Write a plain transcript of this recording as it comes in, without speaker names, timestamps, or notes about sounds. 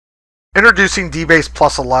Introducing dbase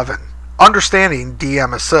plus 11, understanding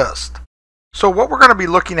dmAssist. So what we're going to be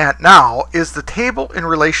looking at now is the table and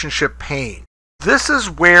relationship pane. This is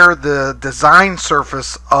where the design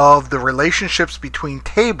surface of the relationships between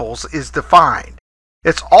tables is defined.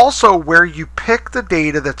 It's also where you pick the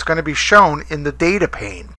data that's going to be shown in the data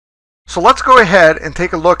pane. So let's go ahead and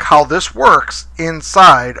take a look how this works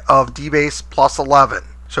inside of dbase plus 11.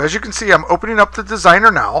 So as you can see, I'm opening up the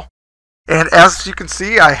designer now. And as you can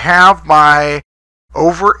see, I have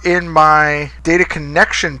over in my data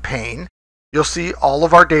connection pane, you'll see all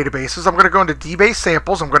of our databases. I'm going to go into dbase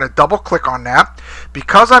samples. I'm going to double click on that.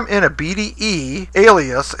 Because I'm in a BDE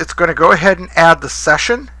alias, it's going to go ahead and add the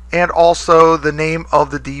session and also the name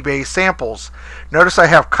of the dbase samples. Notice I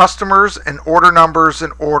have customers and order numbers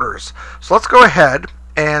and orders. So let's go ahead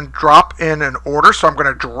and drop in an order. So I'm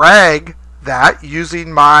going to drag that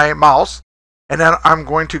using my mouse. And then I'm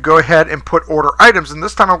going to go ahead and put order items, and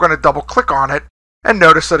this time I'm going to double click on it and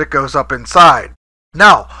notice that it goes up inside.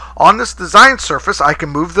 Now, on this design surface, I can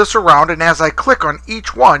move this around, and as I click on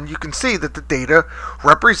each one, you can see that the data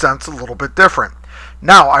represents a little bit different.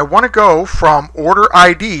 Now, I want to go from order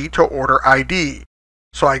ID to order ID.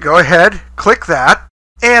 So I go ahead, click that,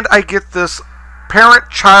 and I get this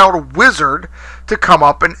parent-child wizard to come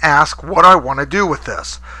up and ask what I want to do with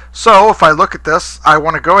this. So if I look at this, I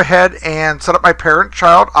want to go ahead and set up my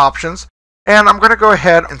parent-child options, and I'm going to go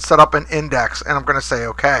ahead and set up an index, and I'm going to say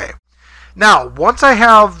OK. Now, once I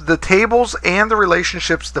have the tables and the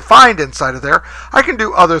relationships defined inside of there, I can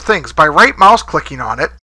do other things. By right mouse clicking on it,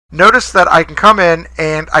 notice that I can come in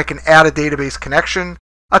and I can add a database connection,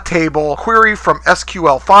 a table, query from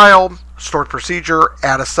SQL file, stored procedure,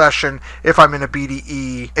 add a session if I'm in a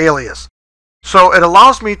BDE alias. So it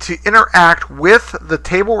allows me to interact with the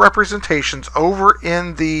table representations over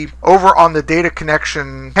on the data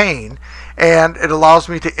connection pane, and it allows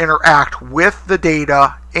me to interact with the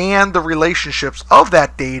data and the relationships of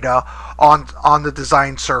that data on the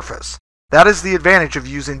design surface. That is the advantage of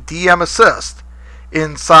using dmAssist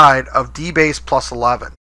inside of dbase plus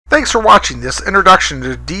 11. Thanks for watching this introduction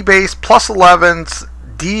to dbase plus 11's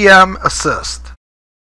dmAssist.